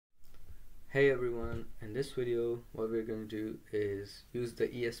Hey everyone, in this video what we're going to do is use the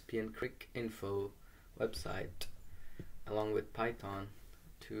ESPNCricInfo website along with Python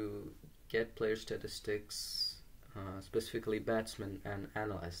to get player statistics, specifically batsmen, and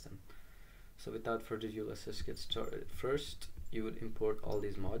analyze them. So without further ado, let's just get started. First, you would import all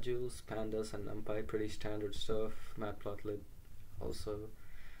these modules, Pandas and NumPy, pretty standard stuff, matplotlib also.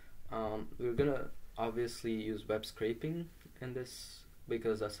 We're gonna obviously use web scraping in this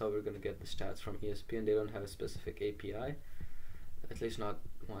because that's how we're going to get the stats from ESPN. They don't have a specific API, at least not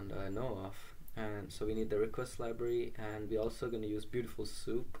one that I know of. And so we need the request library, and we're also going to use Beautiful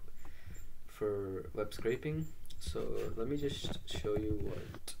Soap for web scraping. So let me just show you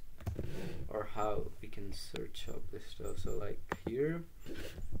what or how we can search up this stuff. So like here,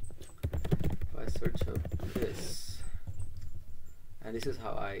 if I search up this, and this is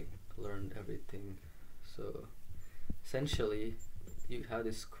how I learned everything. So essentially you have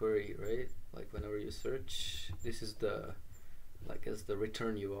this query, right? Like whenever you search, this is the as the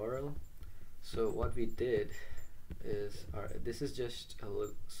return URL. So what we did is, this is just a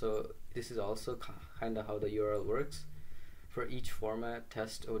look. So this is also kind of how the URL works. For each format,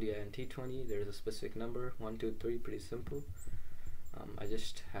 test, ODI, and T20, there's a specific number, 1, 2, 3, pretty simple. I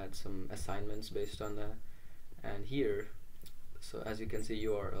just had some assignments based on that. And here, so as you can see,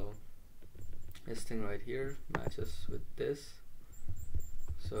 URL, this thing right here matches with this.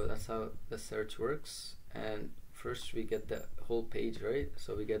 So that's how the search works. And first we get the whole page, right?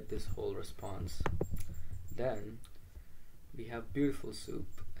 So we get this whole response. Then we have Beautiful Soap,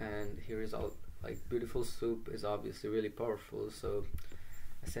 and here is all, like, Beautiful Soap is obviously really powerful. So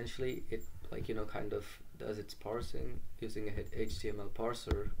essentially it, like, kind of does its parsing using a HTML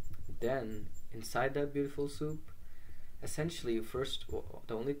parser. Then inside that Beautiful Soap, essentially first,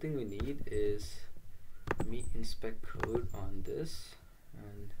 the only thing we need is me inspect code on this,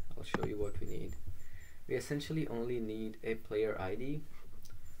 and I'll show you what we need. We essentially only need a player ID,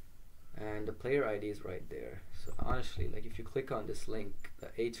 and the player ID is right there. So honestly, like, if you click on this link, the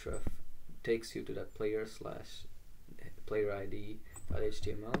href takes you to that player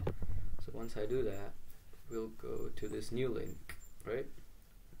ID.html. So once I do that, we'll go to this new link, right?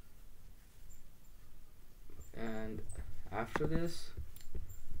 And after this,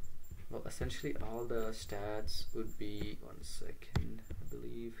 well, essentially all the stats would be, one second, I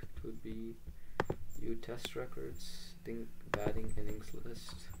believe it would be view test records, batting innings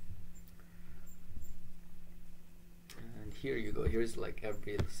list. And here you go, here's like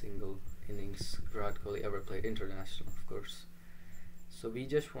every single innings Virat Kohli ever played, international of course. So we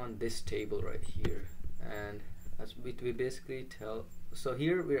just want this table right here, and as we basically tell, so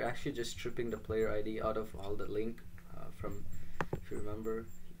here we're actually just stripping the player ID out of all the link from, if you remember,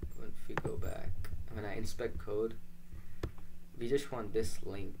 if we go back, when I inspect code, we just want this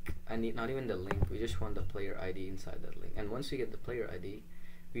link. I need not even the link, we just want the player ID inside that link. And once we get the player ID,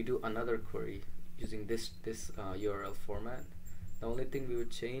 we do another query using this URL format. The only thing we would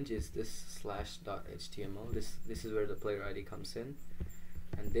change is this /.html. This is where the player ID comes in,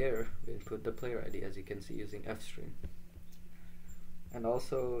 and there we input the player ID, as you can see, using fstring. And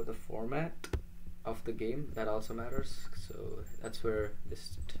also the format of the game, that also matters. So that's where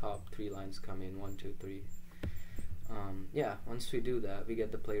this top 3 lines come in, 1, 2, 3. Yeah, once we do that, we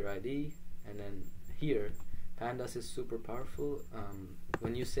get the player ID, and then here Pandas is super powerful.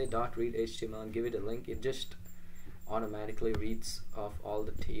 When you say .read HTML and give it a link, it just automatically reads off all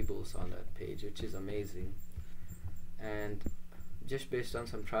the tables on that page, which is amazing. And just based on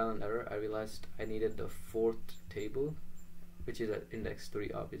some trial and error, I realized I needed the 4th table, which is at index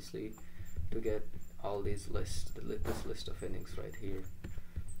 3 obviously, to get all these lists, this list of innings right here.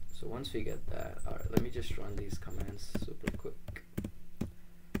 So once we get that, alright, let me just run these commands super quick.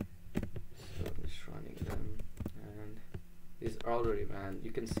 So I'm just running them, and these are already ran.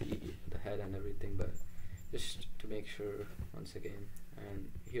 You can see the head and everything, but just to make sure once again. And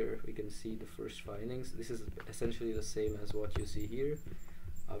here we can see the first 5 innings. This is essentially the same as what you see here.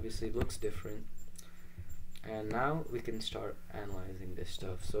 Obviously it looks different. And now we can start analyzing this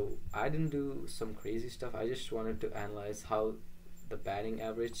stuff. So I didn't do some crazy stuff. I just wanted to analyze how the batting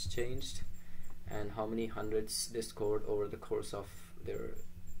average changed and how many hundreds they scored over the course of their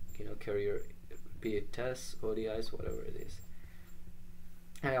career, be it tests, ODIs, whatever it is.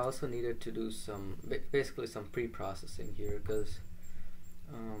 I also needed to do some basically some pre-processing here, because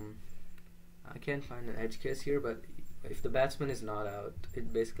I can't find an edge case here, but if the batsman is not out,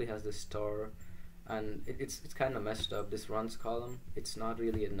 it basically has this star, and it's kind of messed up. This runs column, it's not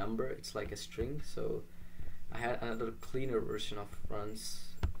really a number, it's like a string. So I had another cleaner version of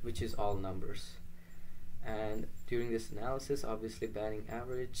runs, which is all numbers. And during this analysis, obviously batting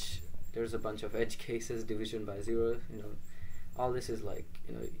average, there's a bunch of edge cases, division by zero, all this is like,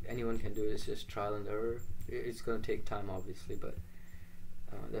 anyone can do it. It's just trial and error. It's going to take time obviously, but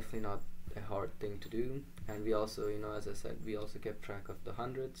definitely not a hard thing to do. And we also, as I said, we also kept track of the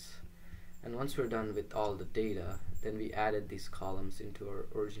hundreds. And once we're done with all the data, then we added these columns into our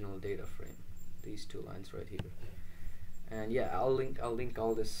original data frame, these two lines right here. And yeah, I'll link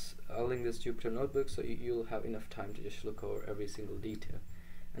this Jupyter notebook, so you'll have enough time to just look over every single detail.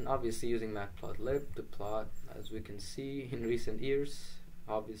 And obviously using matplotlib to plot, as we can see in recent years,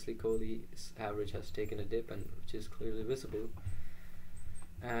 obviously Cody's average has taken a dip, and which is clearly visible.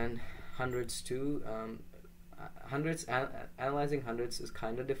 And hundreds too. Analyzing hundreds is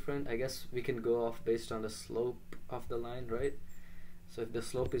kind of different. I guess we can go off based on the slope of the line, right? So if the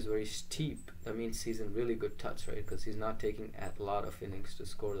slope is very steep, that means he's in really good touch, right? Because he's not taking a lot of innings to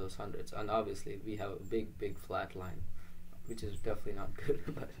score those hundreds. And obviously we have a big flat line, which is definitely not good.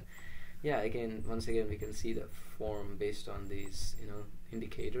 But yeah, once again we can see the form based on these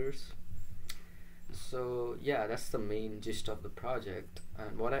indicators. So yeah, that's the main gist of the project.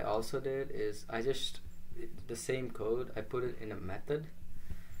 And what I also did is the same code, I put it in a method.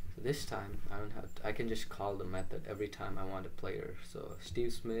 So this time I can just call the method every time I want a player. So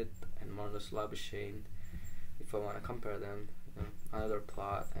Steve Smith and Marnus Labuschagne, if I want to compare them, another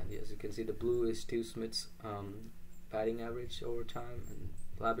plot. And as you can see, the blue is Steve Smith's batting average over time, and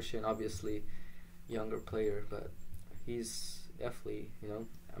Labuschagne obviously younger player, but he's definitely,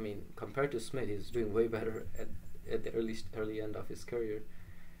 compared to Smith, he's doing way better at the early end of his career.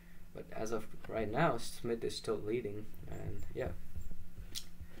 But as of right now, Smith is still leading. And yeah,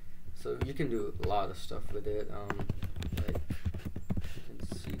 so you can do a lot of stuff with it. Like you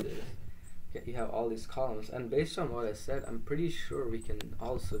can see this. Yeah, you have all these columns, and based on what I said, I'm pretty sure we can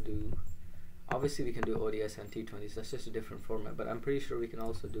also do. Obviously, we can do ODS and T20s. That's just a different format. But I'm pretty sure we can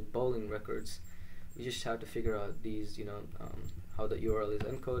also do bowling records. We just have to figure out these, how the URL is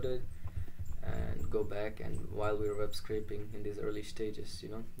encoded, and go back, and while we're web scraping in these early stages,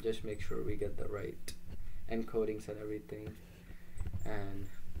 just make sure we get the right encodings and everything, and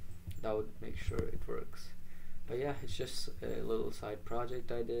that would make sure it works. But yeah, it's just a little side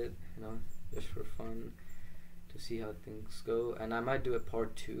project I did, just for fun, to see how things go. And I might do a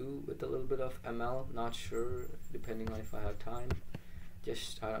part 2 with a little bit of ML, not sure, depending on if I have time.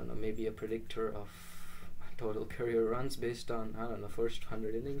 Just, I don't know, maybe a predictor of total career runs based on, first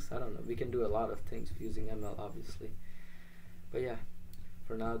 100 innings. I don't know. We can do a lot of things using ML, obviously. But yeah,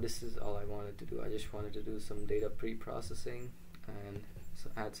 for now, this is all I wanted to do. I just wanted to do some data pre-processing and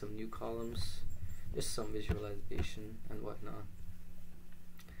add some new columns, just some visualization and whatnot.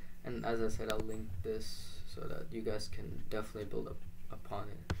 And as I said, I'll link this so that you guys can definitely build up upon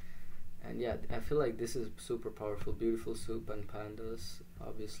it. And yeah, I feel like this is super powerful. Beautiful Soup and Pandas,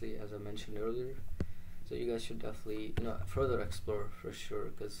 obviously, as I mentioned earlier. So you guys should definitely, further explore for sure,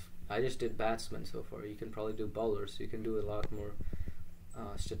 because I just did batsmen so far. You can probably do bowlers, so you can do a lot more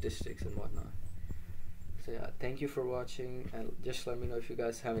statistics and whatnot. So yeah, thank you for watching, and just let me know if you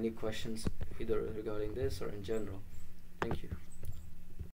guys have any questions, either regarding this or in general. Thank you.